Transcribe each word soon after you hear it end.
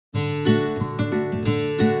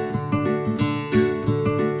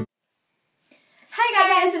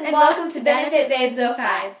and welcome to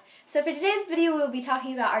benefitbabes05. So for today's video, we'll be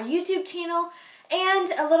talking about our YouTube channel and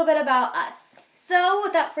a little bit about us. So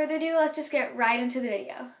without further ado, let's just get right into the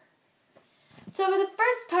video. So for the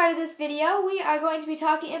first part of this video, we are going to be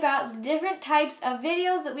talking about the different types of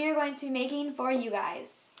videos that we are going to be making for you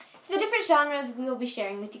guys. So the different genres we will be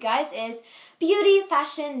sharing with you guys is beauty,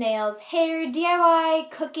 fashion, nails, hair,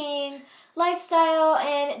 DIY, cooking, lifestyle,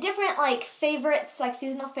 and different favorites, like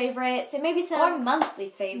seasonal favorites, and maybe some or monthly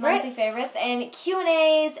favorites, and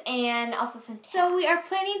Q&As, and also some tips. So we are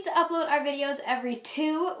planning to upload our videos every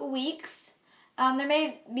 2 weeks. There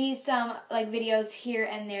may be some videos here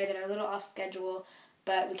and there that are a little off schedule,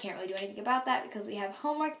 but we can't really do anything about that because we have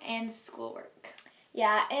homework and schoolwork.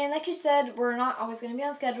 Yeah, and like you said, we're not always going to be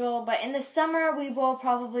on schedule, but in the summer we will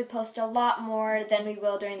probably post a lot more than we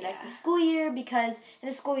will during the school year, because in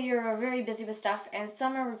the school year we're very busy with stuff, and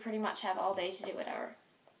summer we pretty much have all day to do whatever.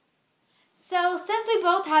 So since we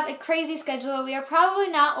both have a crazy schedule, we are probably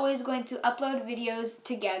not always going to upload videos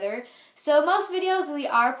together. So most videos we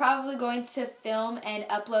are probably going to film and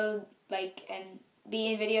upload and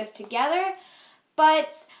be in videos together.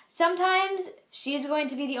 But sometimes she's going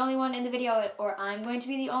to be the only one in the video, or I'm going to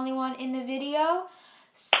be the only one in the video.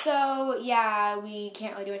 So yeah, we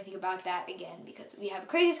can't really do anything about that again because we have a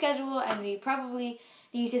crazy schedule and we probably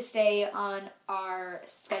need to stay on our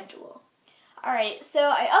schedule. Alright, so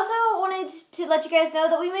I also wanted to let you guys know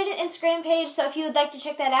that we made an Instagram page, so if you would like to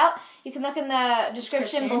check that out, you can look in the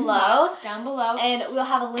description below. Down below. And we'll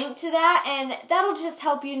have a link to that, and that'll just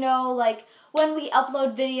help you know, when we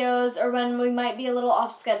upload videos or when we might be a little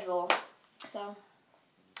off schedule. So,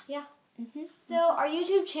 yeah. So our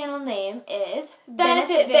YouTube channel name is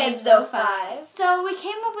benefitbabes05. So we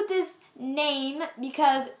came up with this name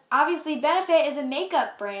because obviously Benefit is a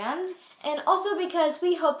makeup brand, and also because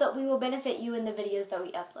we hope that we will benefit you in the videos that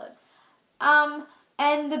we upload.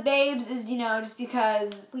 And the babes is, just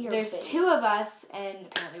because there's babes. 2 of us, and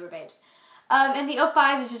apparently we're babes. And the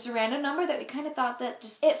 05 is just a random number that we kind of thought that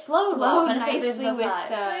it flowed nicely with so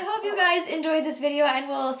I hope you guys enjoyed this video and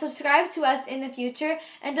will subscribe to us in the future.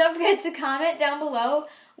 And don't forget to comment down below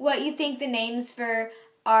what you think the names for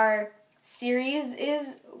our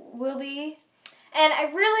series will be. And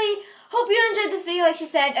I really hope you enjoyed this video, like she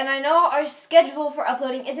said. And I know our schedule for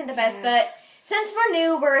uploading isn't the best, but since we're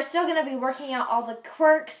new, we're still going to be working out all the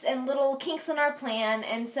quirks and little kinks in our plan.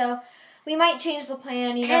 And so we might change the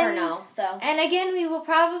plan, you never know. And again, we will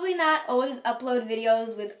probably not always upload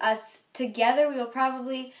videos with us together. We will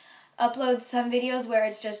probably upload some videos where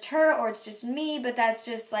it's just her or it's just me, but that's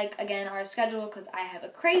just, again, our schedule, because I have a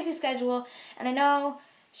crazy schedule, and I know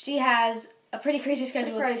she has a pretty crazy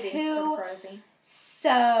schedule too.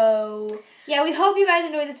 So, yeah, we hope you guys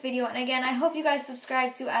enjoyed this video, and again, I hope you guys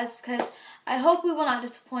subscribe to us, because I hope we will not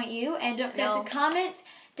disappoint you, and don't forget to comment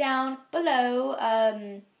down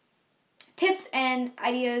below, tips and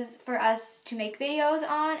ideas for us to make videos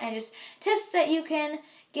on, and just tips that you can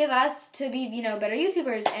give us to be, better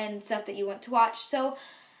YouTubers and stuff that you want to watch. So,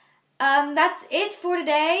 that's it for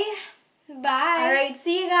today. Bye. Alright,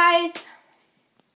 see you guys.